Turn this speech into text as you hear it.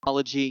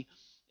technology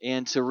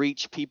and to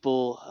reach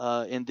people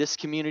in this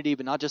community,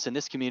 but not just in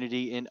this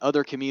community, in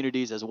other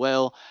communities as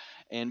well,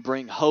 and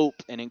bring hope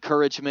and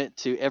encouragement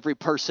to every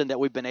person that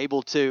we've been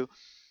able to.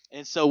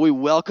 And so we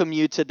welcome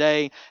you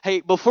today.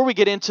 Hey, before we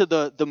get into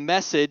the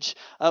message,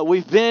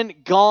 we've been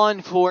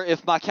gone for,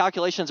 if my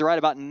calculations are right,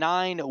 about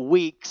 9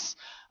 weeks.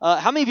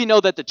 How many of you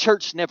know that the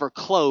church never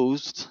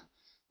closed?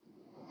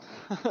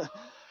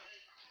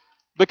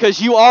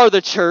 Because you are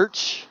the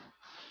church.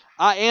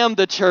 I am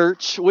the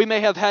church. We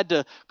may have had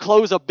to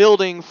close a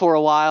building for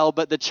a while,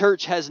 but the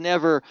church has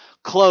never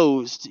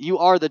closed. You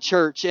are the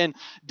church. And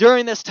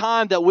during this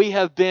time that we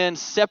have been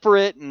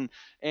separate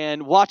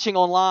and watching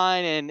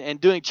online and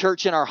doing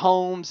church in our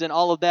homes and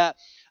all of that,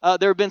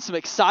 there have been some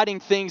exciting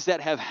things that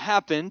have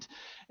happened.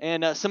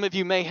 And some of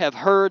you may have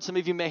heard, some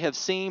of you may have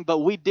seen, but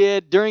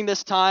during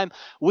this time,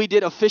 we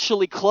did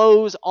officially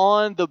close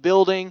on the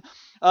building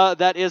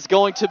that is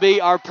going to be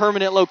our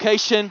permanent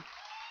location.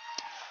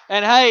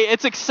 And hey,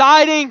 it's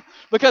exciting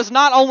because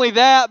not only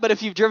that, but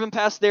if you've driven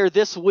past there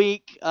this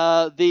week,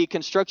 the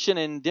construction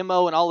and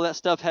demo and all of that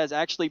stuff has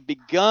actually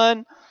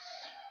begun.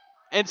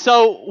 And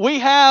so we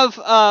have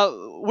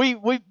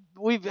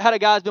we've had a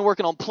guy's been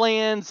working on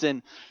plans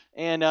and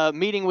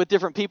meeting with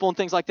different people and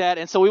things like that.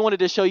 And so we wanted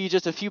to show you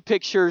just a few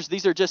pictures.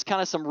 These are just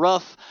kind of some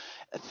rough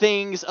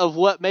things of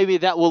what maybe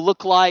that will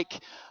look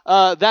like.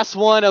 That's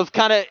one of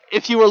kind of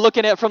if you were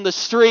looking at from the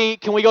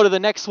street. Can we go to the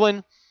next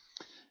one?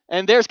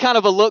 And there's kind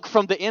of a look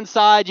from the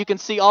inside. You can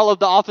see all of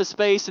the office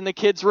space and the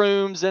kids'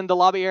 rooms and the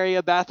lobby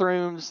area,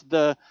 bathrooms,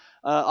 the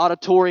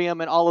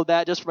auditorium, and all of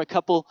that, just from a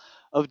couple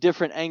of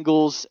different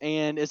angles.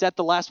 And is that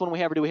the last one we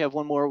have, or do we have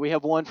one more? We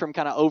have one from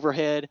kind of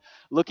overhead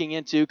looking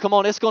into. Come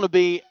on, it's going to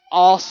be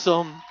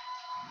awesome.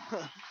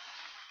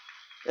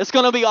 It's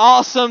going to be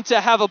awesome to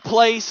have a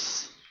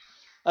place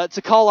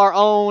to call our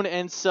own.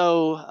 And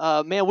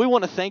so, man, we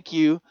want to thank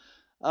you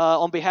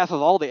on behalf of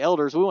all the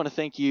elders. We want to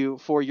thank you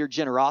for your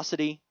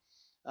generosity.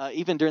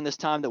 Even during this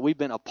time that we've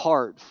been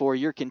apart, for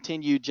your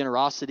continued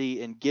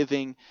generosity and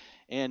giving,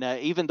 and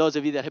even those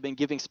of you that have been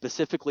giving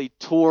specifically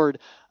toward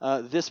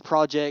this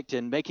project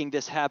and making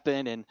this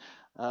happen and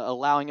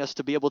allowing us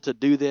to be able to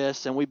do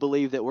this. And we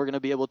believe that we're going to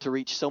be able to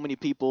reach so many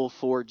people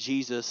for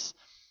Jesus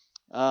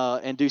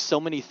and do so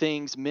many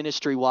things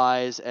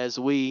ministry-wise as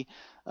we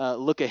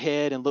look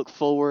ahead and look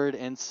forward.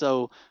 And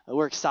so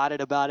we're excited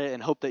about it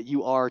and hope that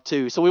you are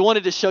too. So we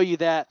wanted to show you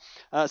that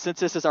since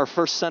this is our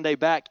first Sunday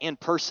back in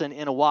person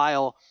in a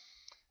while.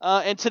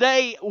 And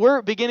today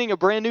we're beginning a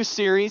brand new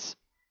series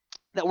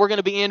that we're going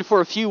to be in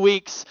for a few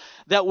weeks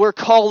that we're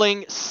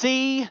calling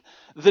See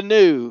the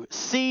New.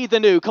 See the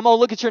New. Come on,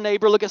 look at your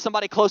neighbor. Look at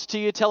somebody close to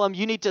you. Tell them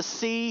you need to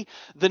see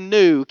the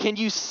new. Can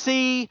you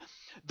see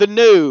the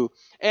new?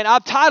 And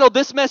I've titled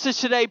this message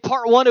today,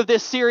 part one of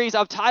this series,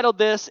 I've titled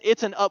this,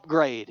 It's an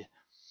Upgrade.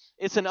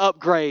 It's an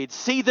upgrade.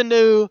 See the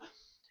new,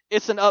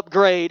 it's an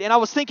upgrade. And I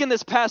was thinking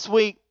this past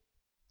week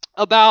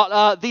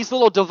about these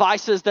little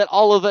devices that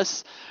all of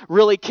us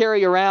really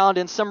carry around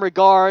in some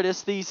regard.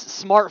 It's these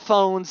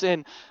smartphones,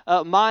 and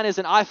mine is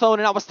an iPhone.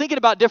 And I was thinking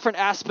about different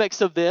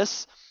aspects of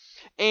this.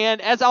 And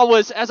as I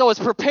was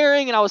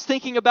preparing and I was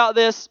thinking about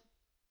this,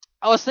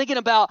 I was thinking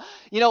about,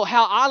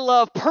 how I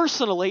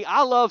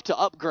love to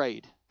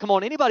upgrade. Come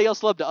on, anybody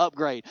else love to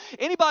upgrade?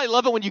 Anybody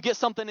love it when you get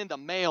something in the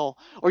mail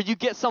or you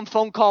get some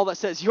phone call that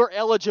says you're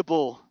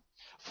eligible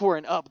for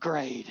an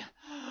upgrade?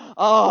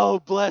 Oh,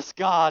 bless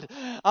God.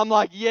 I'm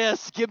like,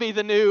 yes, give me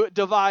the new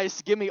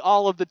device. Give me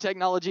all of the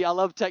technology. I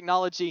love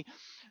technology.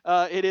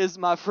 It is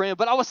my friend.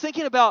 But I was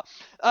thinking about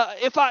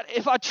if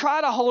I try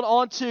to hold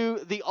on to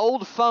the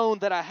old phone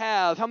that I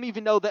have, how many of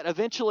you know that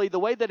eventually the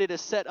way that it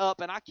is set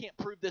up, and I can't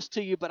prove this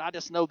to you, but I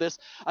just know this,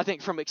 I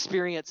think from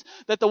experience,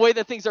 that the way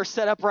that things are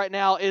set up right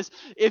now is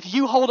if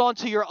you hold on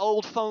to your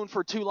old phone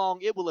for too long,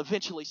 it will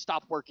eventually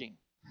stop working.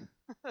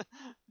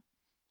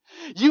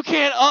 You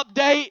can't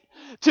update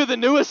to the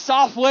newest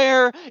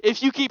software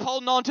if you keep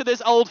holding on to this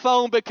old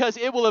phone because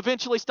it will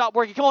eventually stop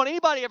working. Come on,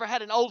 anybody ever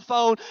had an old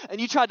phone and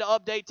you tried to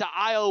update to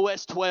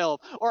iOS 12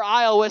 or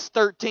iOS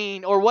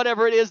 13 or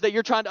whatever it is that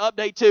you're trying to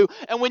update to,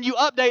 and when you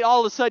update,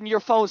 all of a sudden your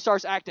phone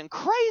starts acting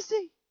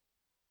crazy?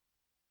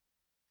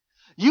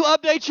 You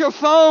update your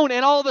phone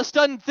and all of a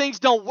sudden things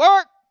don't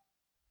work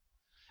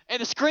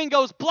and the screen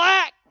goes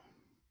black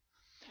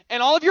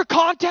and all of your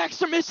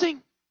contacts are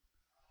missing.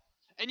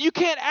 And you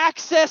can't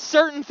access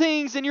certain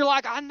things, and you're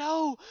like, I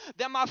know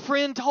that my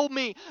friend told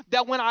me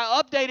that when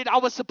I updated, I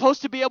was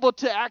supposed to be able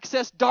to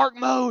access dark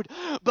mode,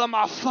 but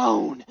my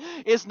phone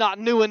is not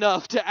new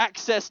enough to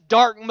access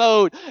dark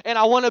mode, and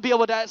I want to be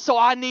able to, so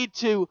I need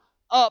to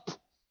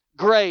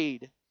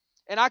upgrade.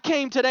 And I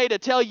came today to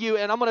tell you,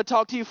 and I'm going to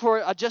talk to you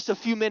for just a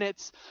few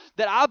minutes,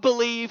 that I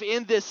believe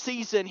in this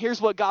season,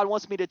 here's what God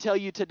wants me to tell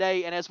you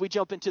today, and as we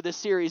jump into this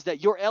series,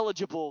 that you're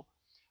eligible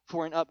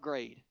for an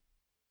upgrade.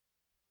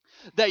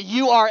 That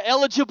you are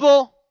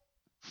eligible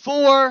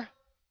for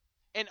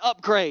an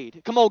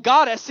upgrade. Come on,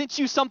 God has sent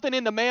you something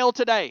in the mail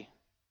today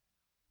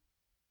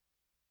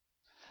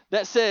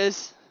that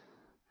says,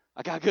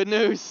 I got good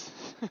news.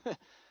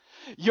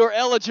 You're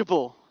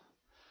eligible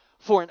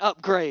for an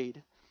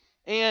upgrade.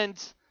 And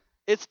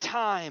it's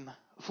time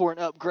for an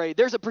upgrade.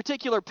 There's a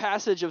particular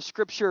passage of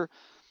Scripture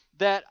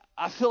that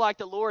I feel like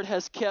the Lord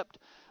has kept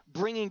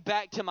bringing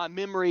back to my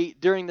memory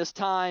during this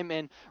time.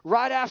 And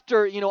right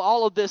after,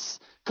 all of this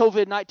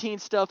COVID-19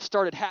 stuff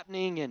started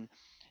happening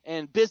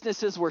and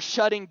businesses were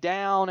shutting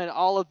down and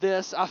all of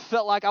this, I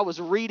felt like I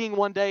was reading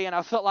one day and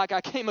I felt like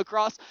I came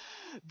across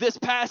this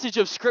passage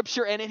of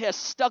Scripture, and it has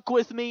stuck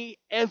with me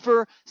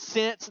ever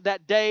since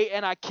that day,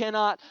 and I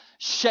cannot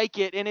shake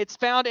it. And it's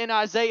found in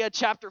Isaiah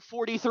chapter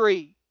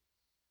 43.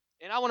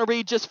 And I want to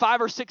read just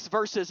 5 or 6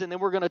 verses, and then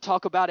we're going to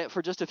talk about it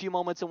for just a few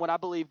moments and what I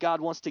believe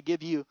God wants to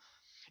give you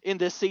in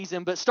this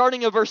season. But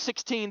starting in verse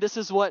 16, this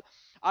is what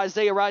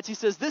Isaiah writes. He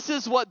says, "This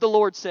is what the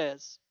Lord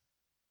says.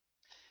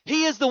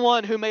 He is the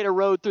one who made a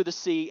road through the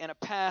sea and a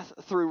path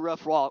through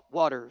rough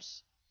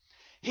waters.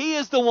 He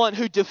is the one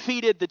who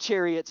defeated the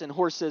chariots and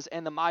horses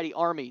and the mighty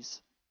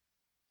armies.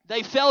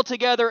 They fell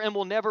together and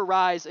will never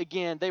rise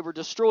again. They were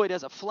destroyed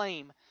as a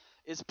flame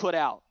is put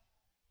out."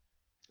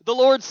 The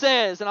Lord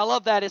says, and I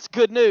love that, it's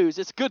good news.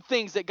 It's good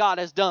things that God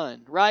has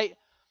done, right?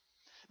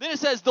 Then it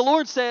says, the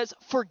Lord says,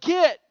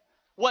 "Forget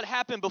what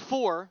happened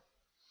before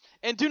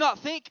and do not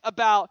think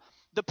about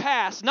the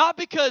past." Not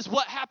because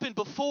what happened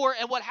before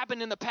and what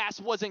happened in the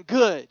past wasn't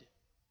good.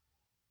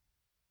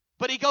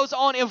 But he goes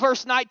on in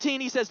verse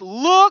 19, he says,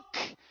 "Look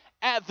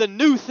at the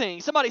new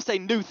thing." Somebody say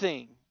new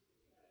thing.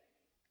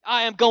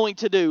 "I am going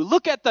to do."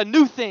 Look at the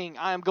new thing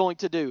I am going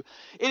to do.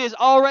 It is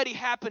already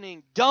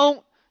happening.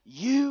 Don't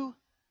you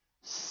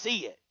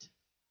see it?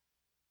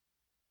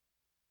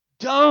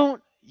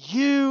 Don't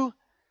you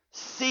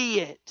see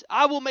it?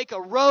 "I will make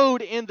a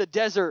road in the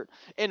desert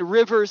and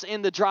rivers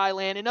in the dry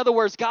land." In other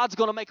words, God's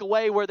going to make a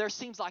way where there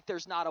seems like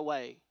there's not a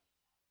way.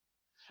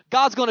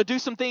 God's going to do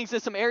some things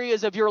in some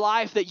areas of your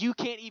life that you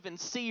can't even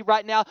see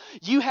right now.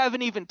 You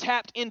haven't even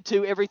tapped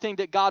into everything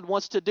that God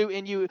wants to do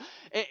in you.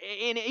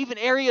 In even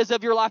areas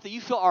of your life that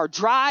you feel are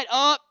dried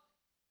up,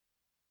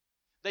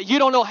 that you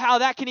don't know how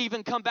that can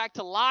even come back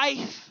to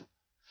life.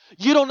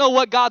 You don't know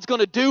what God's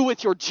going to do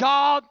with your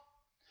job.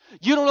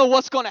 You don't know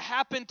what's going to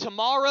happen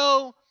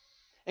tomorrow.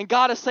 And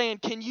God is saying,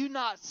 can you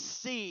not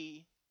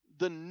see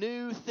the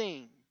new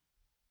thing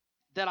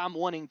that I'm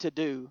wanting to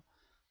do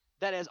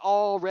that has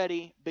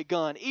already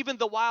begun? Even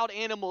the wild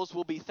animals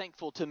will be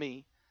thankful to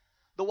me.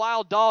 The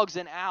wild dogs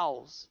and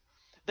owls.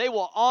 They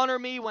will honor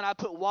me when I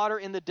put water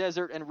in the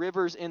desert and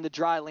rivers in the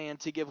dry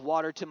land to give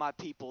water to my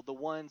people, the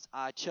ones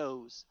I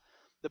chose.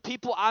 The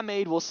people I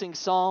made will sing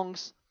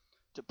songs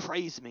to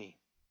praise me.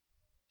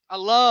 I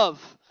love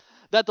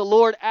that the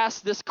Lord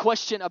asked this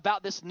question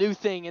about this new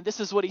thing. And this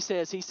is what he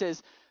says. He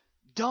says,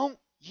 don't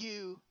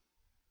you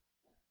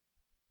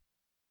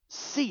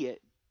see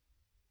it?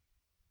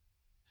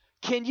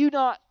 Can you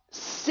not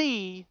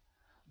see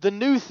the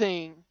new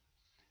thing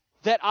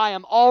that I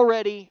am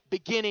already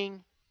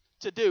beginning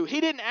to do? He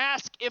didn't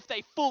ask if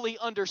they fully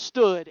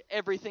understood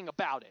everything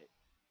about it.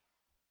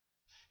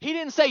 He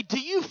didn't say, do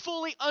you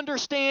fully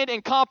understand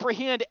and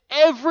comprehend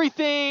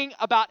everything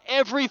about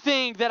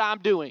everything that I'm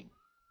doing?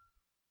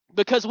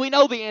 Because we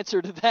know the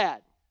answer to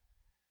that.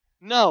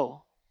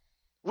 No.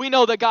 We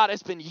know that God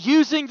has been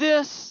using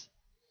this,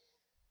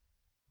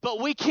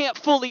 but we can't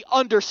fully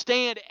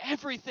understand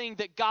everything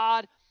that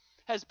God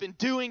has been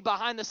doing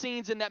behind the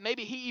scenes and that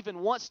maybe he even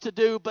wants to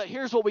do. But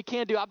here's what we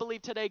can do. I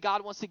believe today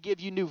God wants to give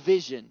you new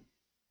vision.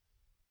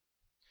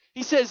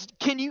 He says,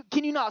 can you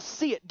not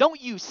see it?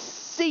 Don't you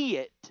see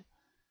it?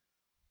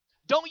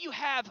 Don't you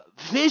have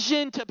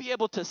vision to be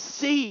able to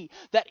see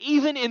that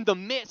even in the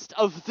midst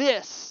of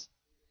this,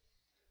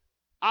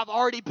 I've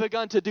already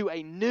begun to do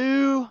a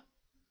new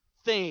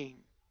thing?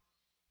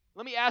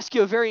 Let me ask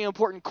you a very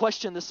important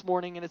question this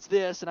morning, and it's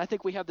this, and I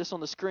think we have this on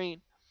the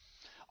screen.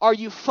 Are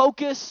you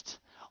focused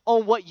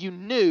on what you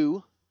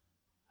knew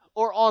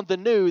or on the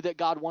new that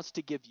God wants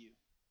to give you?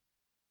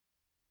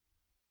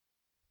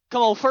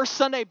 Come on, first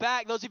Sunday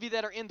back, those of you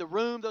that are in the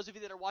room, those of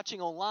you that are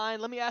watching online,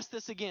 let me ask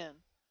this again.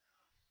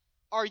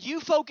 Are you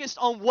focused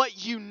on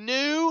what you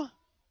knew,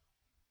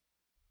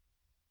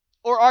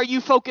 or are you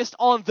focused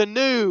on the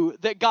new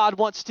that God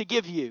wants to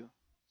give you?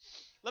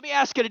 Let me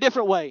ask it a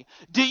different way.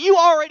 Do you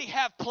already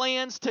have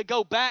plans to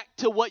go back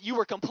to what you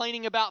were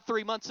complaining about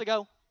 3 months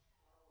ago?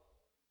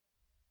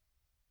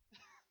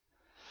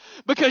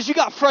 Because you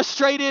got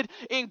frustrated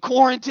in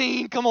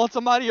quarantine. Come on,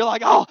 somebody. You're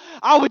like, oh,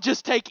 I would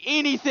just take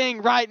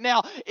anything right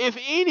now if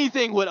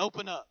anything would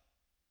open up.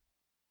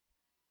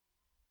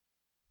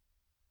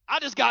 I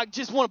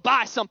just want to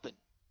buy something.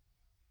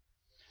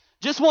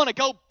 Just want to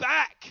go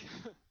back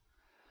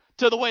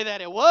to the way that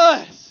it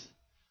was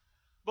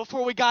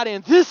before we got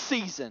in this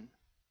season.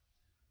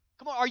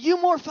 Come on, are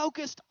you more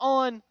focused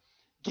on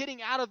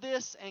getting out of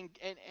this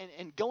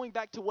and going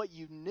back to what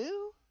you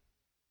knew?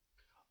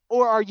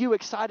 Or are you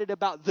excited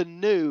about the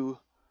new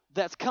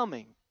that's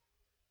coming?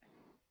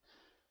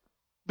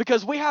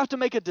 Because we have to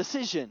make a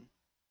decision.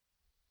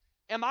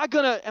 Am I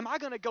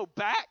gonna go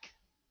back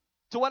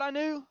to what I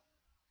knew?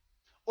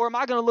 Or am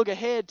I going to look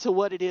ahead to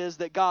what it is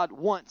that God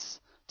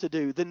wants to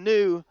do, the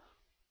new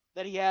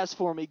that he has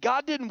for me.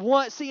 God didn't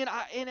want, see,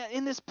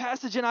 in this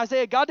passage in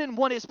Isaiah, God didn't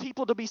want his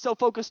people to be so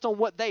focused on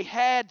what they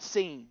had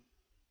seen.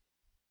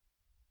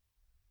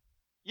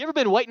 You ever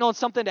been waiting on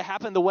something to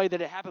happen the way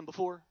that it happened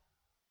before?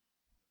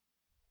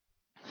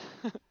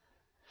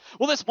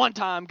 Well, this one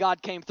time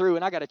God came through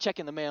and I got a check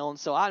in the mail, and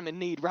so I'm in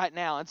need right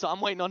now, and so I'm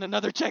waiting on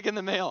another check in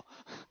the mail.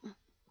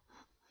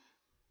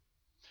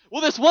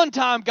 Well, this one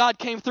time God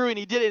came through and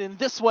he did it in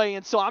this way,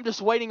 and so I'm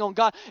just waiting on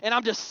God, and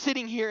I'm just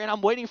sitting here and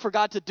I'm waiting for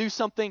God to do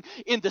something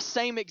in the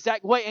same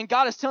exact way. And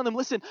God is telling them,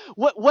 listen,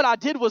 what I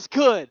did was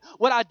good.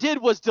 What I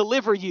did was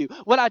deliver you.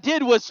 What I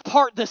did was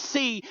part the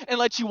sea and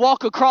let you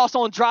walk across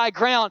on dry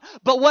ground.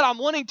 But what I'm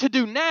wanting to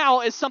do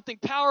now is something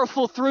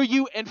powerful through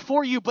you and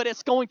for you, but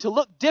it's going to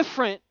look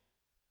different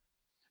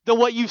than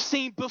what you've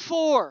seen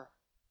before.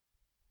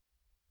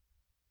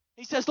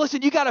 He says,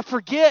 listen, you got to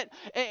forget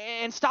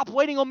and stop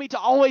waiting on me to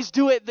always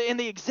do it in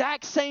the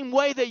exact same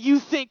way that you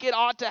think it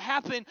ought to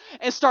happen,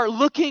 and start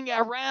looking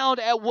around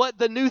at what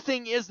the new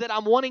thing is that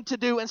I'm wanting to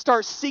do, and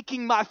start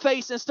seeking my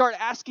face and start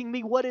asking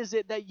me, what is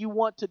it that you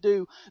want to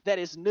do that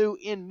is new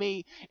in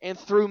me and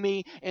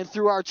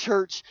through our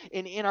church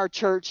and in our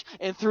church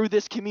and through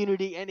this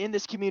community and in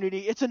this community.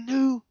 It's a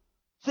new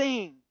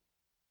thing.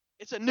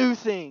 It's a new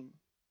thing.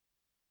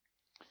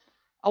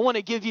 I want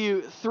to give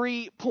you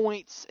 3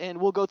 points,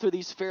 and we'll go through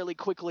these fairly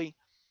quickly,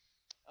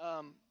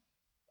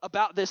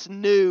 about this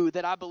new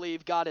that I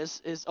believe God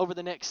is over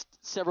the next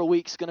several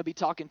weeks going to be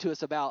talking to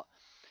us about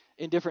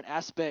in different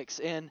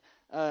aspects. And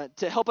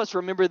to help us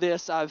remember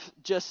this, I've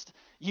just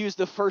used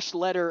the first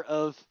letter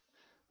of,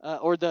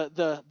 or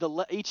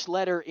each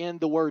letter in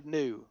the word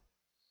new.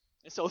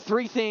 And so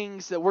 3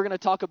 things that we're going to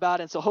talk about,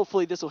 and so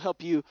hopefully this will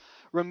help you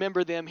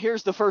remember them.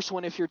 Here's the first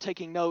one if you're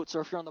taking notes, or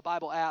if you're on the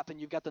Bible app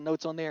and you've got the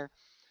notes on there.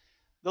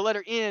 The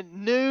letter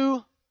N,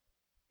 new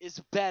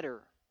is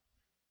better.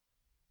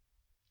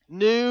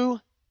 New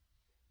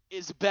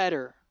is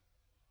better.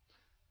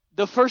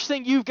 The first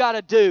thing you've got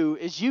to do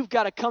is you've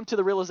got to come to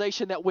the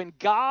realization that when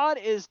God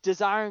is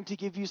desiring to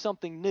give you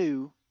something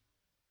new,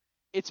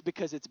 it's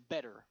because it's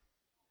better.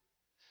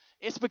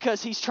 It's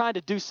because he's trying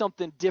to do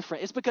something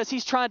different. It's because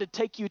he's trying to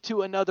take you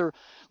to another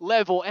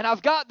level. And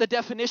I've got the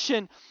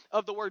definition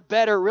of the word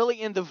better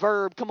really in the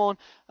verb. Come on.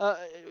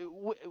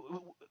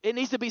 It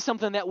needs to be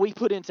something that we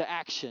put into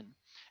action.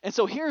 And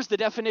so here's the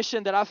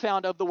definition that I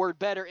found of the word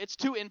better. It's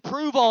to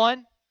improve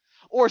on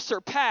or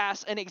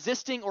surpass an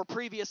existing or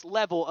previous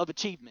level of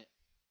achievement.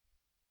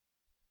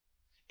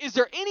 Is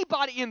there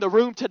anybody in the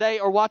room today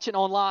or watching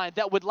online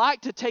that would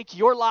like to take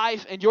your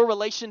life and your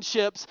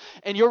relationships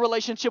and your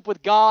relationship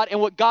with God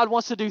and what God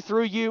wants to do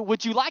through you?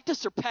 Would you like to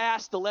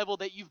surpass the level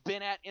that you've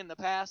been at in the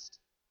past?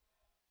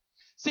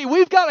 See,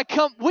 we've got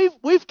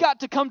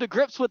to come to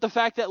grips with the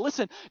fact that,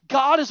 listen,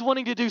 God is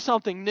wanting to do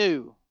something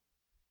new.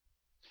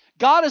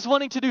 God is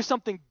wanting to do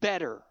something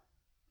better.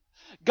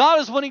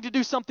 God is wanting to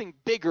do something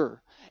bigger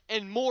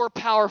and more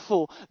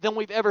powerful than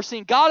we've ever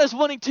seen. God is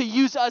wanting to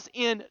use us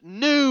in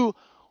new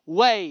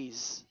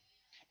ways.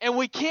 And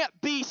we can't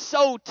be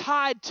so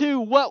tied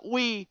to what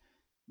we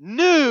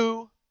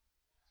knew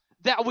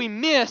that we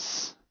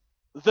miss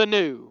the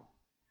new.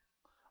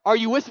 Are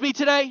you with me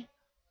today?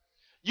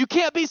 You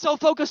can't be so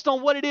focused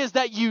on what it is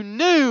that you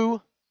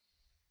knew,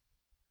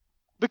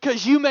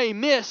 because you may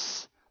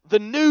miss the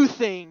new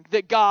thing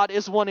that God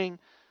is wanting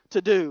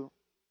to do.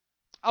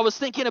 I was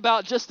thinking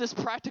about just this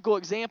practical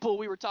example.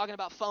 We were talking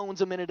about phones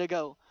a minute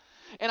ago.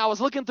 And I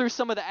was looking through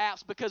some of the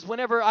apps, because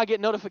whenever I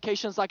get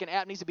notifications like an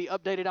app needs to be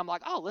updated, I'm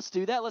like, oh, let's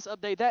do that. Let's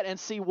update that and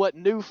see what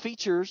new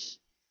features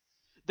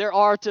there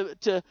are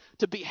to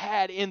be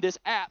had in this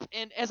app.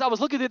 And as I was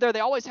looking through there,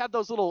 they always have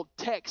those little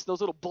texts,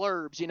 those little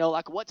blurbs,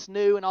 like what's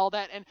new and all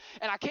that. And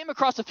I came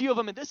across a few of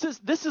them, and this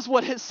is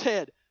what it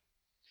said.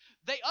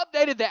 They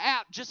updated the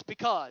app just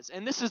because,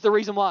 and this is the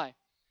reason why.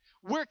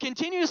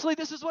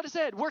 This is what it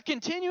said, we're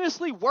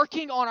continuously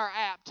working on our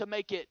app to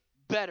make it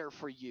better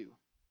for you.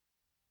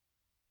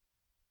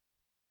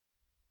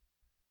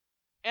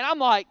 And I'm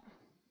like,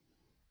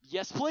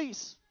 yes,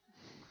 please.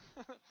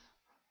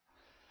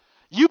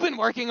 You've been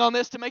working on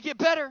this to make it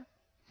better.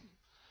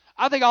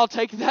 I think I'll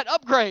take that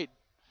upgrade.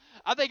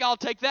 I think I'll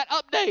take that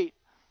update.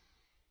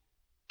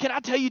 Can I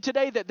tell you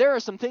today that there are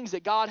some things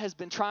that God has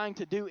been trying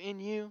to do in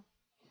you?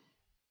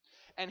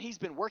 And he's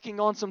been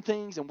working on some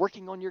things, and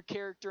working on your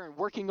character, and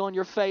working on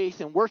your faith,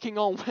 and working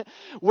on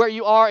where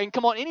you are. And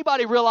come on,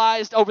 anybody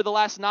realized over the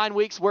last 9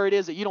 weeks where it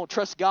is that you don't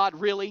trust God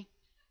really?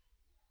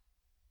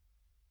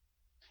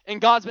 And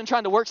God's been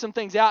trying to work some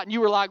things out, and you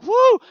were like,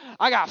 woo,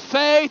 I got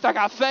faith.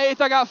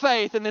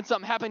 And then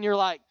something happened, you're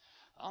like,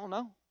 I don't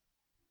know.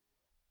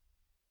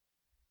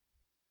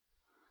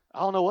 I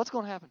don't know what's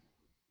going to happen.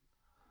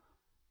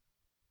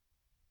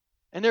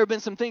 And there have been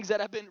some things that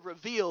have been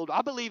revealed.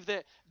 I believe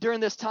that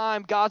during this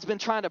time, God's been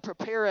trying to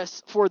prepare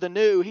us for the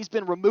new. He's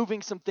been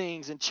removing some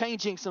things and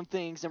changing some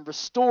things and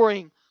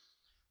restoring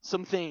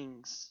some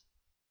things.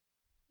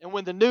 And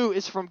when the new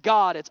is from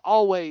God, it's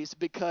always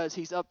because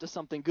he's up to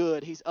something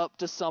good. He's up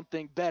to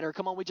something better.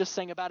 Come on, we just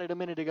sang about it a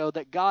minute ago,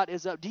 that God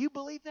is up. Do you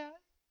believe that?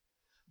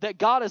 That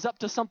God is up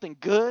to something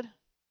good?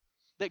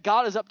 that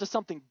God is up to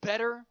something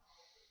better.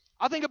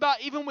 I think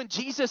about even when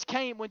Jesus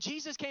came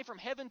from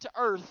heaven to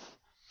earth.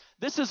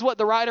 This is what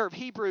the writer of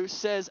Hebrews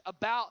says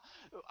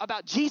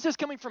about Jesus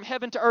coming from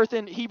heaven to earth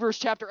in Hebrews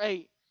chapter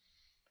 8. It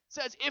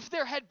says, if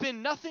there had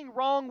been nothing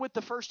wrong with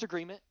the first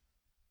agreement,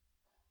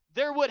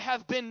 there would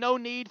have been no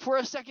need for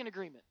a second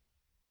agreement.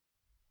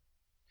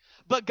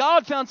 But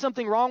God found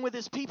something wrong with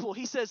his people.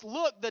 He says,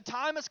 look, the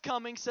time is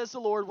coming, says the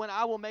Lord, when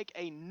I will make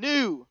a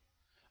new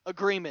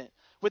agreement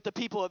with the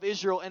people of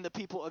Israel and the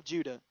people of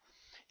Judah.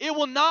 It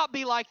will not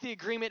be like the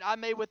agreement I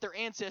made with their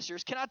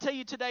ancestors. Can I tell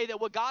you today that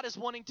what God is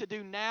wanting to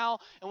do now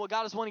and what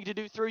God is wanting to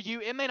do through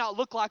you, it may not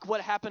look like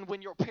what happened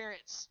when your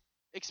parents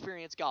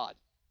experienced God.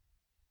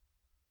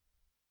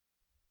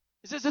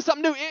 This is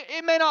something new.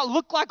 It may not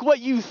look like what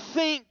you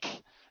think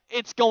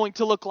it's going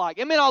to look like.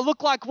 It may not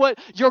look like what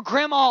your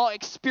grandma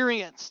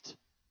experienced.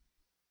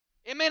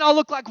 It may not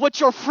look like what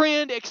your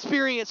friend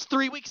experienced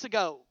 3 weeks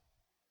ago.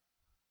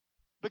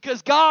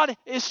 Because God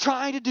is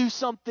trying to do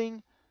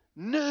something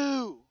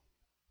new.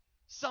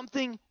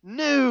 Something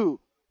new.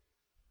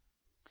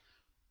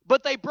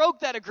 But they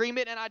broke that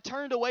agreement, and I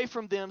turned away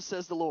from them,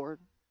 says the Lord.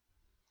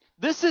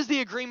 This is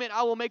the agreement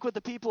I will make with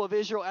the people of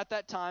Israel at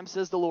that time,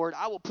 says the Lord.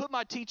 I will put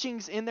my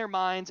teachings in their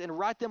minds and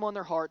write them on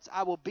their hearts.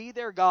 I will be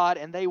their God,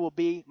 and they will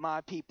be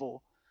my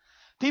people.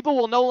 People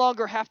will no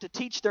longer have to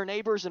teach their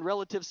neighbors and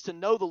relatives to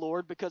know the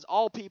Lord, because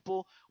all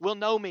people will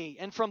know me,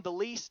 and from the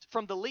least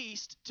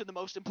to the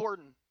most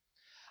important.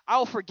 I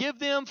will forgive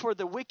them for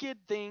the wicked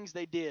things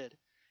they did,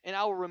 and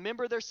I will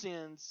remember their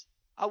sins.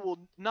 I will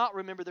not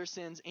remember their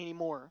sins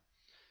anymore.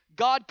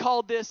 God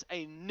called this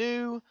a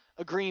new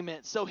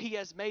agreement, so he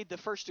has made the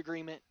first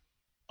agreement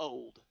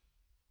old.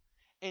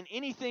 And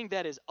anything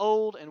that is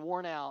old and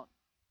worn out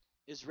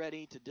is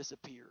ready to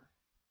disappear.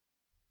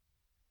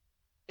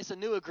 It's a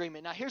new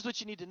agreement. Now, here's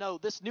what you need to know.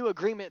 This new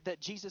agreement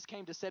that Jesus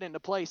came to set into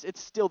place,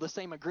 it's still the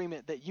same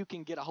agreement that you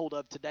can get a hold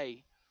of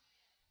today.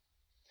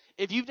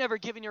 If you've never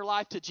given your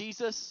life to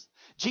Jesus,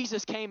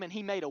 Jesus came and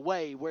he made a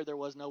way where there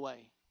was no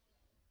way.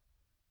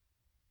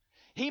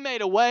 He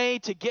made a way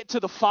to get to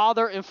the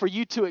Father and for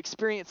you to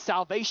experience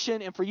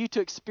salvation and for you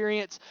to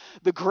experience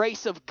the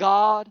grace of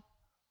God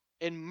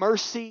and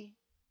mercy.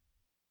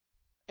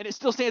 And it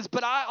still stands.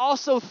 But I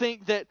also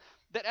think that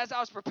as I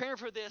was preparing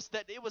for this,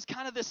 that it was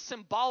kind of this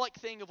symbolic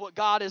thing of what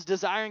God is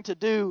desiring to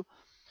do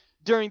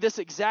during this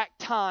exact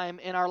time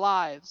in our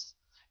lives.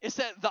 It's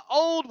that the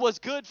old was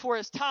good for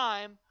his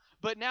time,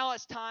 but now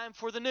it's time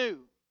for the new.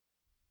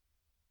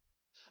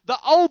 The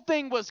old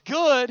thing was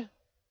good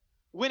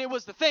when it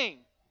was the thing.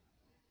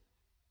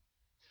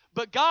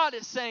 But God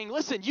is saying,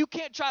 listen, you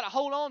can't try to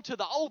hold on to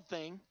the old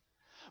thing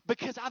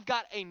because I've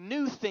got a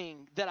new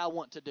thing that I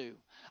want to do.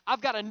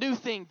 I've got a new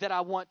thing that I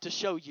want to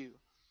show you.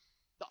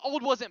 The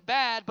old wasn't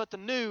bad, but the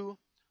new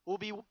will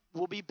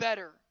be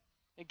better.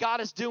 And God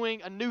is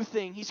doing a new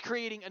thing. He's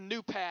creating a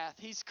new path.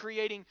 He's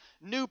creating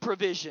new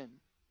provision.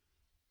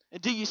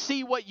 And do you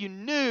see what you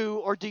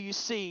knew, or do you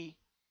see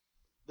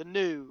the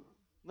new?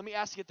 Let me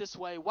ask it this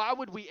way. Why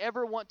would we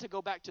ever want to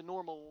go back to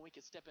normal when we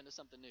could step into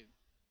something new?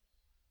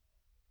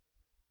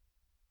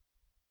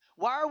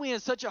 Why are we in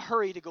such a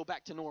hurry to go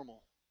back to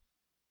normal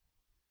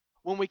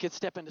when we could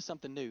step into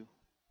something new?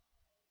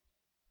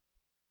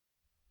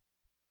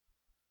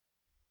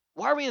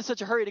 Why are we in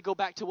such a hurry to go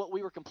back to what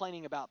we were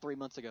complaining about 3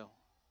 months ago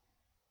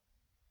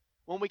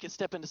when we could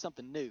step into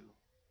something new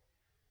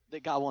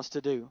that God wants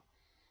to do?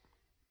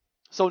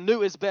 So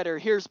new is better.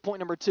 Here's point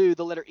number 2,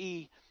 the letter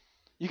E.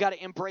 You got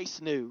to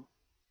embrace new.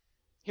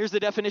 Here's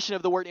the definition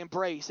of the word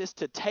embrace. It's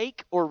to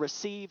take or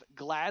receive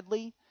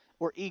gladly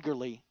or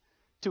eagerly,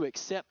 to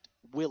accept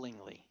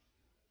willingly.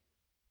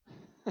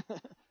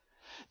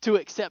 To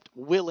accept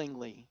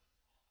willingly.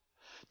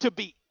 To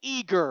be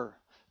eager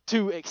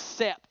to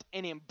accept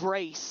and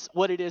embrace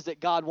what it is that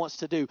God wants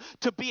to do.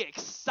 To be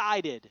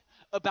excited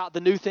about the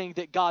new thing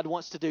that God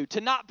wants to do.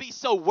 To not be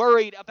so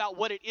worried about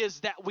what it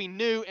is that we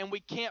knew and we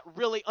can't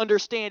really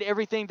understand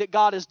everything that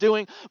God is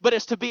doing, but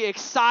it's to be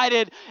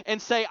excited and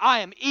say, I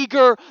am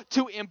eager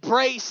to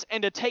embrace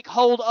and to take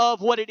hold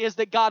of what it is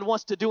that God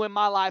wants to do in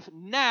my life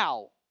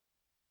now.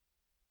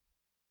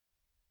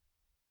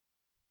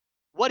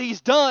 What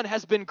he's done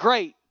has been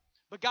great,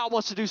 but God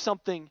wants to do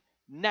something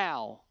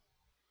now.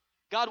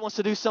 God wants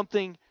to do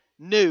something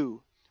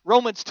new.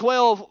 Romans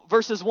 12,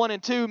 verses 1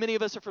 and 2, many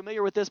of us are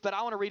familiar with this, but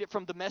I want to read it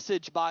from the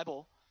Message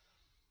Bible.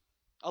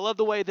 I love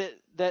the way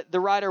that the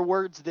writer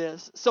words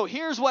this. So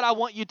here's what I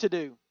want you to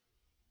do.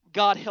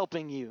 God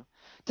helping you.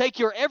 Take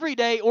your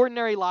everyday,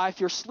 ordinary life,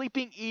 your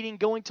sleeping, eating,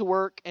 going to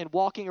work, and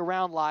walking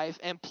around life,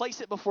 and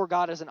place it before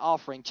God as an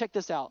offering. Check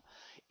this out.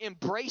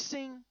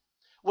 Embracing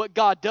what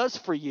God does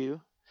for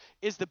you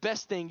is the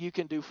best thing you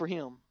can do for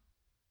him.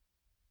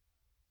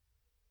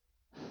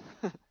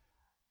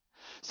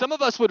 Some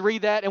of us would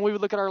read that and we would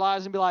look at our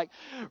lives and be like,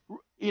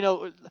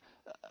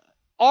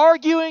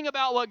 arguing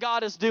about what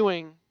God is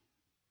doing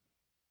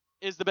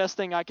is the best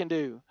thing I can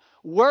do.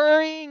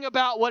 Worrying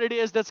about what it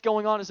is that's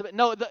going on is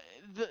no.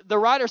 The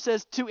writer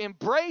says to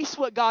embrace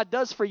what God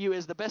does for you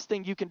is the best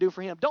thing you can do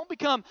for Him. Don't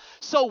become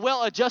so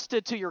well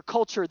adjusted to your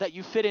culture that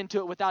you fit into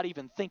it without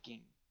even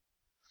thinking.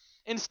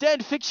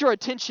 Instead, fix your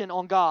attention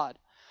on God.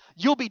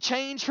 You'll be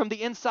changed from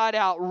the inside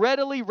out.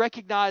 Readily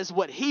recognize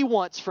what He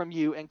wants from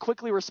you and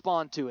quickly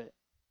respond to it.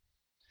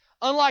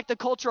 Unlike the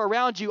culture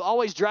around you,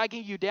 always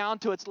dragging you down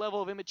to its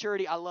level of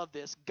immaturity, I love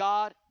this.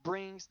 God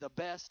brings the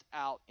best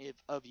out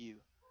of you.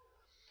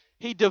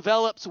 He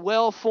develops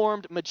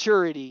well-formed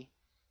maturity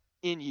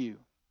in you.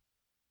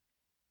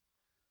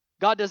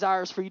 God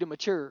desires for you to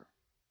mature.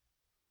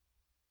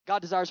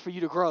 God desires for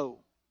you to grow.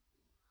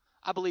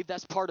 I believe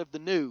that's part of the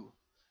new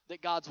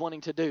that God's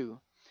wanting to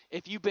do.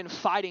 If you've been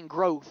fighting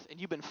growth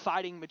and you've been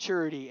fighting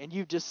maturity and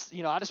you just,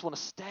 I just want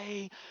to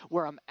stay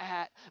where I'm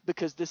at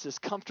because this is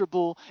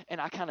comfortable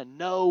and I kind of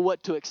know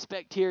what to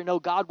expect here. No,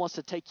 God wants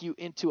to take you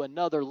into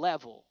another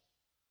level.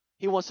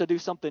 He wants to do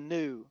something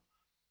new.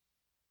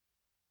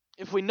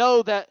 If we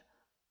know that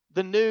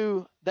the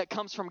new that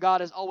comes from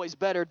God is always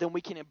better, then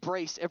we can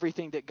embrace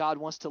everything that God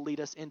wants to lead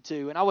us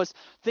into. And I was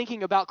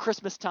thinking about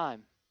Christmas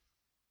time.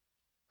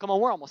 Come on,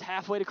 we're almost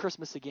halfway to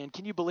Christmas again.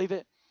 Can you believe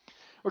it?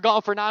 We're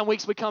gone for 9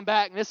 weeks. We come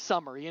back this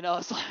summer.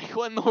 It's like,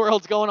 what in the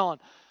world's going on?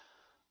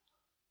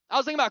 I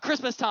was thinking about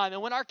Christmas time,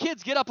 and when our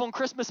kids get up on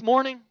Christmas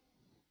morning,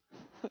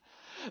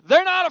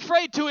 they're not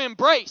afraid to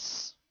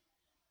embrace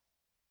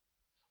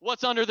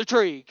what's under the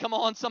tree. Come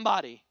on,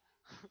 somebody.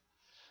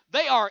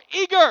 They are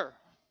eager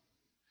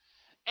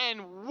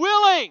and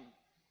willing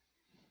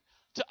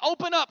to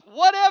open up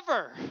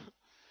whatever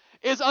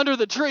is under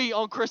the tree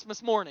on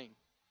Christmas morning.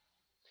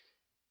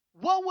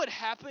 What would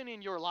happen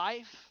in your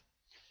life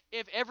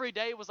if every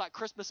day was like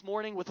Christmas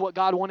morning with what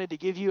God wanted to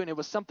give you and it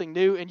was something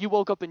new and you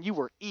woke up and you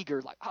were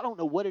eager? Like, I don't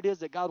know what it is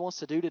that God wants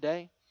to do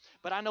today,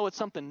 but I know it's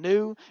something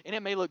new and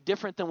it may look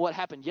different than what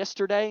happened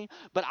yesterday,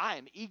 but I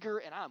am eager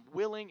and I'm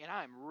willing and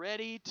I'm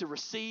ready to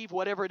receive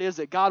whatever it is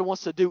that God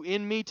wants to do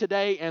in me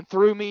today and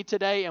through me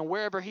today and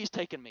wherever He's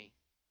taken me.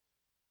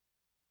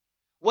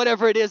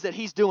 Whatever it is that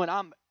He's doing,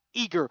 I'm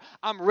eager,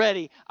 I'm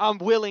ready, I'm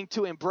willing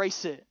to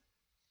embrace it.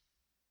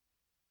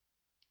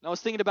 And I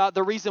was thinking about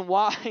the reason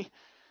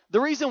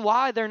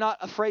why they're not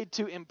afraid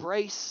to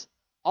embrace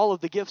all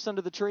of the gifts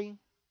under the tree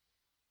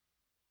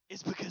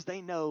is because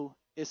they know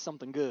it's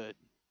something good.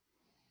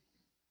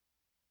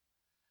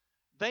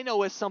 They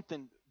know it's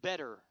something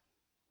better.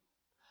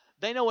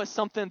 They know it's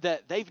something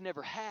that they've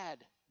never had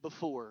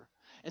before.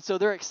 And so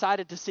they're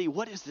excited to see,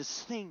 what is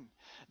this thing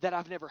that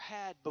I've never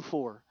had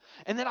before?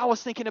 And then I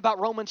was thinking about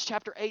Romans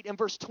chapter 8 and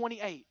verse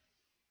 28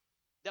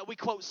 that we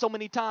quote so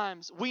many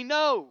times. We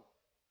know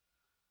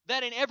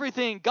that in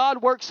everything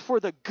God works for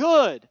the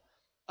good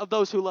of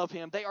those who love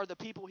Him. They are the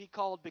people He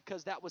called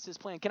because that was His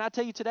plan. Can I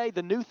tell you today,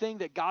 the new thing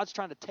that God's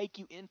trying to take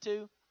you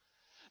into,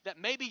 that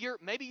maybe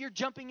you're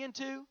jumping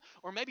into,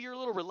 or maybe you're a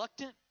little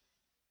reluctant,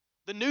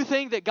 the new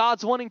thing that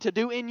God's wanting to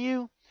do in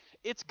you,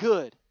 it's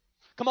good.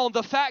 Come on,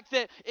 the fact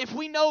that if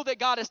we know that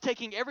God is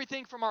taking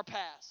everything from our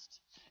past,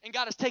 and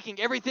God is taking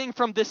everything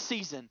from this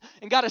season,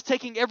 and God is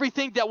taking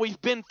everything that we've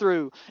been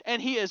through,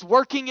 and He is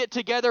working it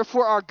together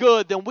for our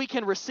good, then we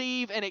can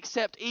receive and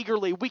accept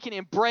eagerly. We can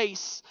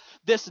embrace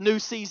this new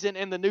season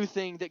and the new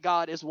thing that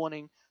God is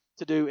wanting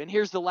to do. And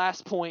here's the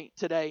last point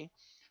today,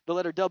 the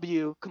letter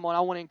W. Come on,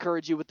 I want to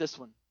encourage you with this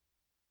one,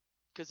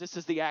 because this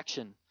is the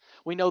action.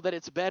 We know that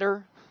it's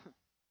better.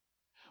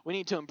 We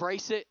need to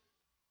embrace it.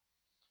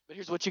 But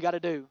here's what you got to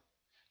do.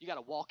 You got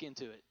to walk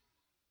into it.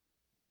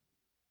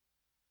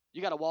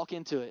 You got to walk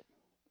into it.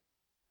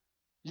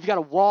 You've got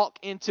to walk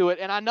into it.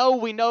 And I know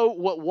we know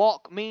what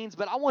walk means,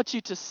 but I want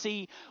you to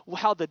see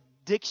how the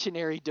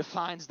dictionary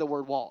defines the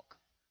word walk.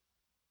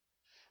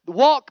 The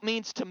walk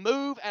means to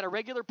move at a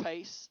regular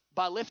pace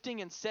by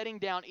lifting and setting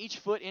down each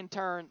foot in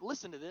turn.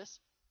 Listen to this.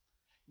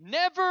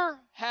 Never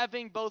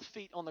having both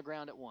feet on the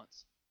ground at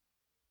once.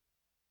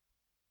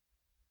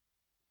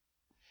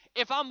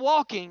 If I'm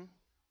walking,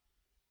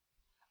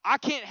 I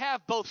can't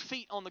have both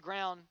feet on the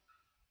ground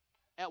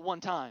at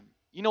one time.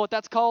 You know what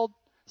that's called?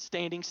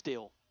 Standing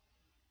still.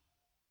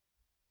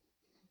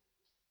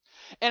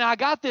 And I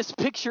got this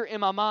picture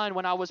in my mind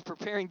when I was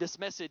preparing this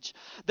message,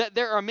 that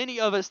there are many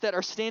of us that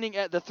are standing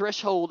at the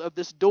threshold of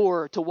this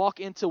door to walk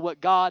into what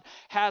God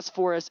has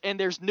for us, and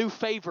there's new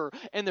favor,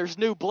 and there's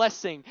new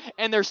blessing,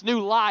 and there's new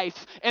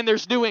life, and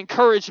there's new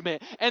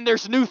encouragement, and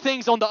there's new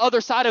things on the other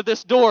side of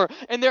this door.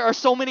 And there are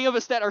so many of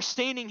us that are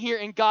standing here,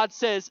 and God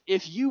says,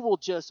 if you will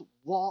just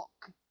walk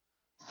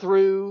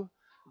through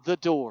the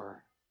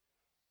door,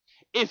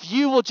 if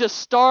you will just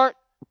start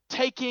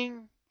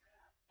taking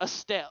a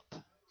step,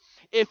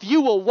 if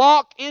you will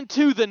walk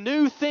into the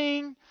new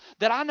thing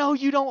that I know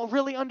you don't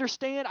really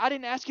understand. I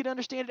didn't ask you to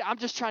understand it. I'm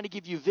just trying to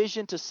give you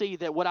vision to see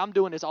that what I'm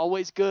doing is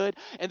always good,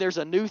 and there's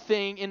a new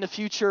thing in the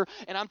future,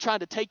 and I'm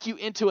trying to take you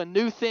into a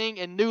new thing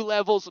and new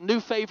levels,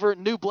 new favor,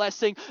 new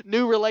blessing,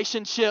 new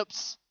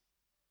relationships.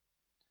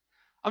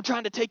 I'm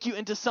trying to take you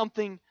into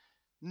something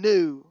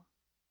new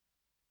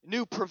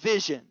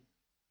provision,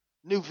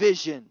 new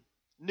vision,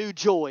 New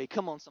joy.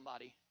 Come on,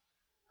 somebody.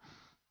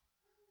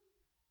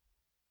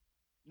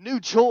 New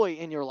joy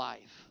in your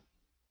life.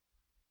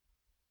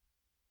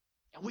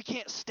 And we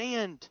can't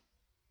stand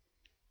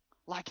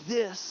like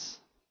this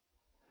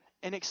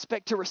and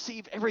expect to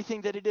receive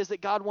everything that it is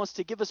that God wants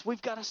to give us.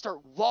 We've got to start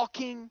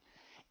walking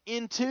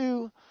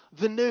into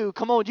the new.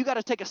 Come on, you got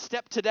to take a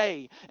step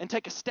today and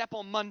take a step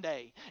on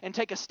Monday and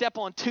take a step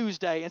on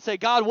Tuesday and say,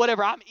 God,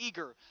 whatever, I'm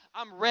eager,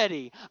 I'm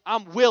ready,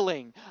 I'm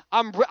willing,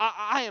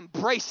 I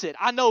embrace it.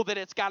 I know that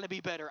it's got to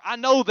be better. I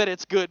know that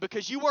it's good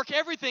because you work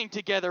everything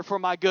together for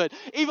my good.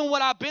 Even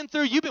what I've been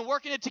through, you've been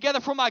working it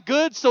together for my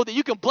good so that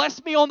you can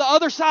bless me on the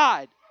other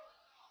side.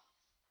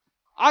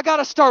 I got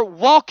to start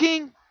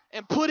walking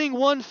and putting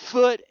one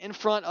foot in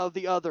front of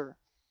the other.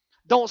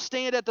 Don't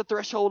stand at the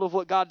threshold of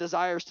what God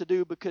desires to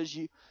do because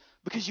you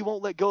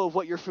won't let go of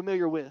what you're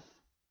familiar with.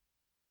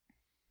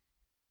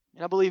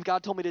 And I believe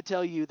God told me to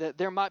tell you that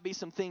there might be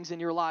some things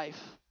in your life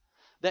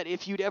that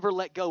if you'd ever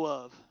let go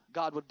of,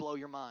 God would blow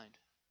your mind.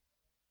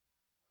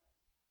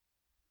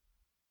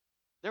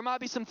 There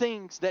might be some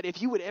things that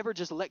if you would ever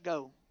just let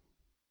go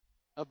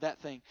of that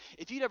thing,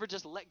 if you'd ever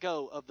just let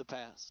go of the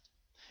past,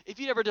 if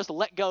you'd ever just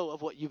let go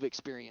of what you've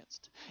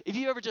experienced, if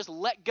you ever just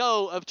let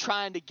go of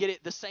trying to get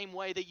it the same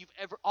way that you've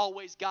ever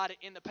always got it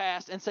in the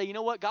past and say, you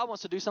know what, God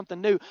wants to do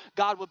something new,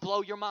 God would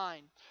blow your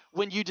mind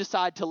when you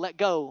decide to let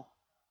go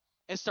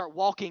and start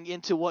walking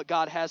into what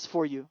God has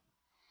for you.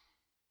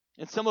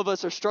 And some of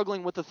us are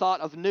struggling with the thought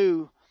of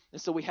new,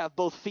 and so we have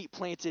both feet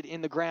planted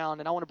in the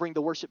ground. And I want to bring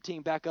the worship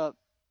team back up.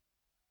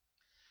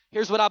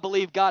 Here's what I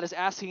believe God is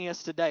asking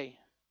us today.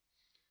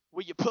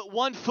 Will you put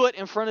one foot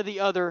in front of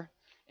the other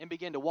and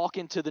begin to walk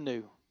into the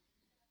new?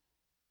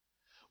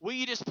 Will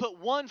you just put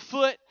one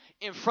foot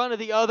in front of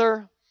the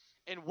other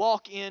and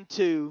walk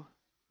into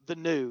the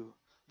new?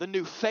 The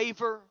new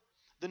favor,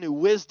 the new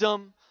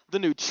wisdom, the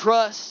new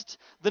trust,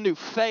 the new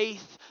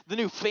faith, the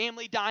new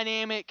family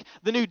dynamic,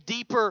 the new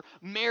deeper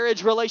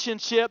marriage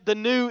relationship, the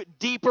new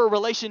deeper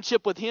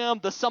relationship with Him,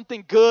 the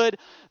something good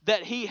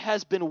that He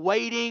has been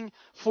waiting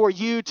for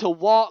you to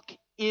walk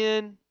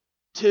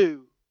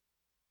into.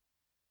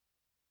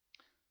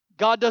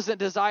 God doesn't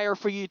desire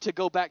for you to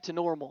go back to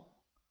normal.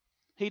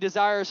 He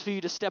desires for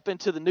you to step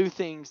into the new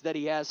things that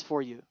He has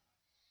for you.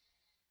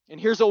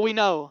 And here's what we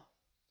know.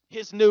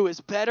 His new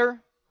is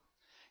better.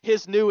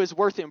 His new is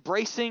worth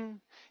embracing.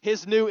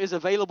 His new is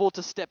available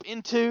to step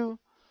into.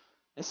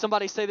 And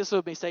somebody say this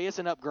with me. Say, it's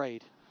an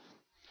upgrade.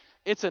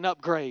 It's an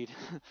upgrade.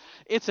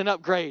 It's an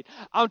upgrade.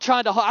 I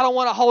don't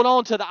want to hold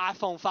on to the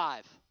iPhone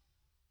 5.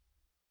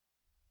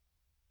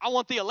 I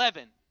want the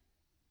 11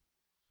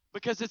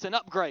 because it's an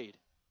upgrade.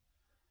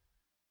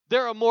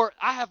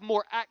 I have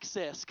more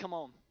access. Come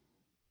on.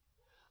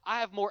 I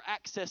have more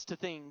access to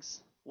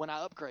things when I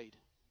upgrade.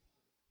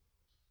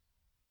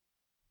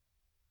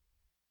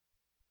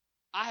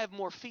 I have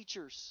more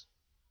features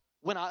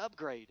when I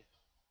upgrade.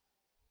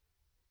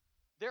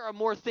 There are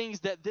more things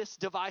that this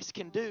device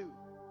can do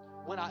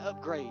when I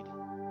upgrade.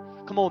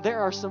 Come on, there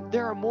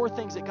are more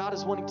things that God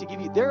is wanting to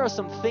give you. There are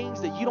some things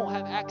that you don't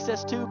have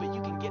access to, but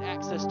you can get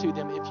access to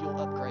them if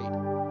you'll upgrade.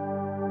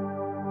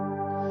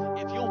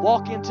 If you'll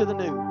walk into the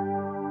new.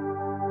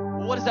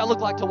 Well, what does that look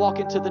like to walk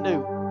into the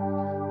new?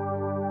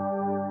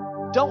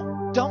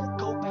 Don't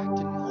go back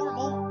to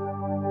normal.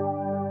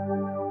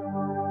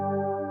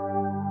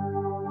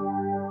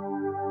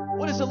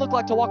 What does it look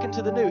like to walk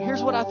into the new?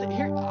 Here's what I think.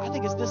 I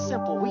think it's this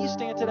simple. Will you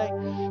stand today?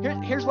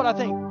 Here's what I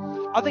think.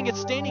 I think it's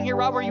standing here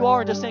right where you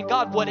are and just saying,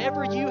 God,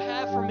 whatever you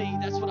have for me,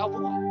 that's what I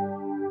want.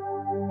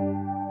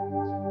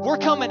 We're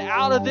coming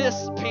out of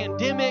this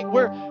pandemic.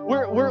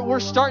 We're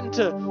starting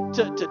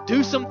to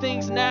do some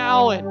things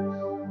now, and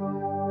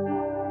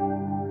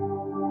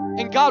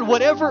God,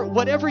 whatever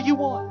you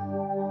want,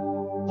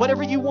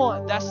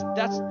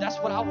 that's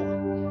what I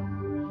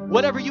want.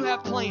 Whatever you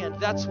have planned,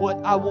 that's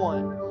what I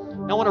want.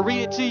 And I want to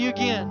read it to you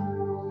again.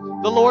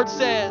 The Lord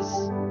says,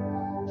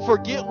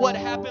 forget what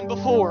happened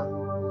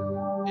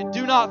before and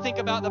do not think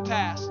about the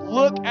past.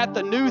 Look at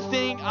the new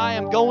thing I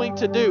am going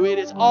to do. It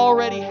is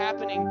already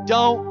happening.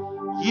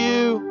 Don't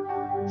you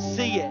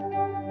see it?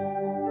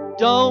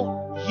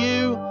 Don't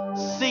you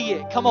see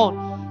it? Come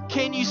on.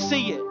 Can you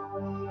see it?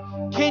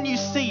 Can you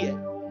see it?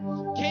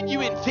 Can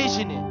you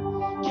envision it?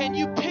 Can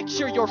you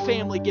picture your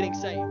family getting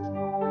saved?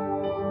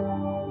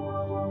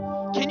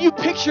 Can you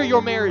picture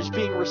your marriage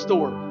being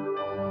restored?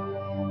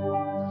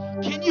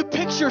 Can you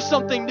picture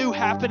something new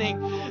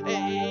happening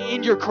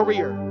in your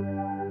career?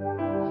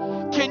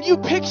 Can you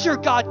picture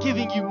God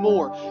giving you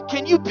more?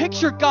 Can you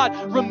picture God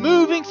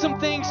removing some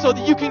things so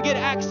that you can get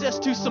access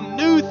to some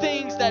new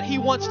things that He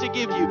wants to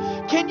give you?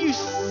 Can you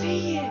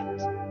see it?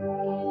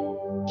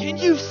 Can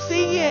you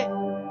see it?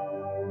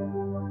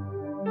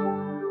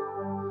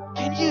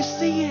 Can you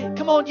see it?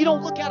 Come on, you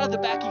don't look out of the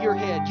back of your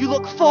head. You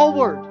look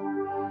forward.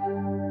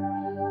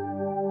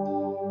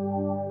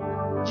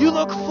 You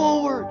look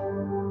forward.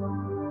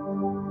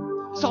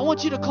 So I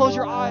want you to close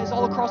your eyes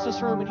all across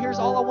this room, and here's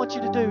all I want you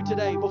to do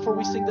today before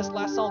we sing this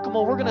last song. Come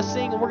on, we're going to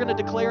sing and we're going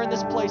to declare in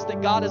this place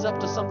that God is up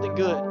to something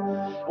good.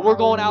 And we're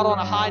going out on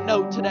a high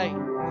note today.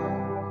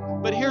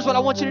 But here's what I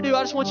want you to do.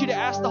 I just want you to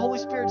ask the Holy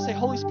Spirit, say,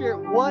 Holy Spirit,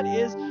 what do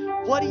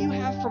you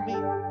have for me?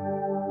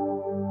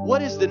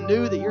 What is the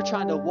new that you're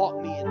trying to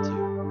walk me into?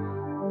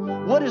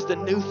 What is the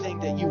new thing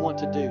that you want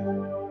to do?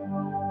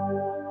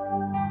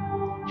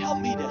 Help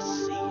me to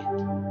see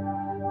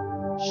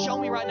it. Show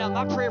me right now.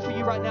 My prayer for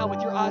you right now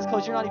with your eyes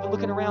closed, you're not even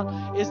looking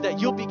around, is that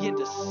you'll begin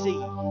to see.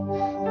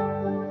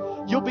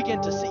 You'll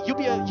begin to see.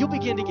 You'll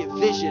begin to get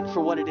vision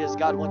for what it is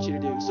God wants you to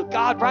do. So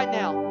God, right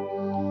now,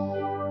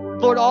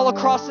 Lord, all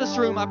across this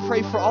room, I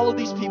pray for all of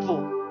these people.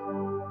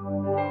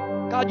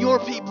 God, your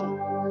people,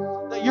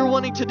 that you're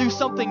wanting to do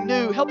something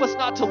new. Help us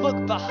not to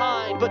look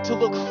behind, but to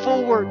look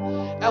forward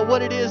at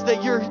what it is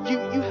that you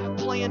have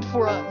planned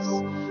for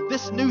us.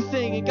 This new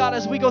thing. And God,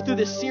 as we go through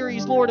this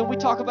series, Lord, and we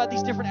talk about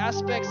these different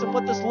aspects and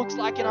what this looks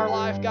like in our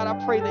life, God,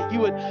 I pray that you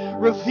would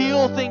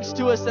reveal things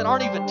to us that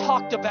aren't even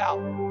talked about.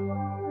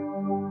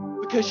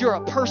 Because you're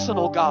a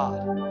personal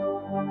God.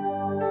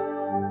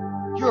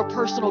 You're a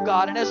personal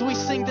God. And as we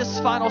sing this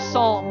final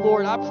psalm,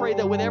 Lord, I pray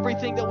that with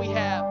everything that we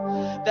have,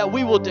 that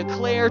we will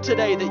declare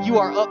today that you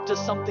are up to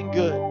something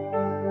good.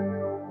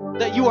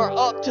 That you are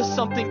up to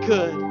something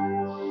good.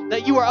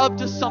 That you are up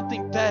to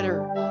something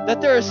better.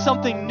 That there is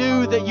something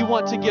new that you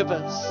want to give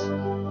us.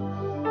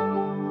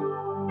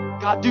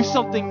 God, do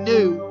something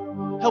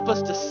new. Help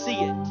us to see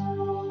it.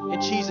 In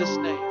Jesus'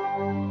 name.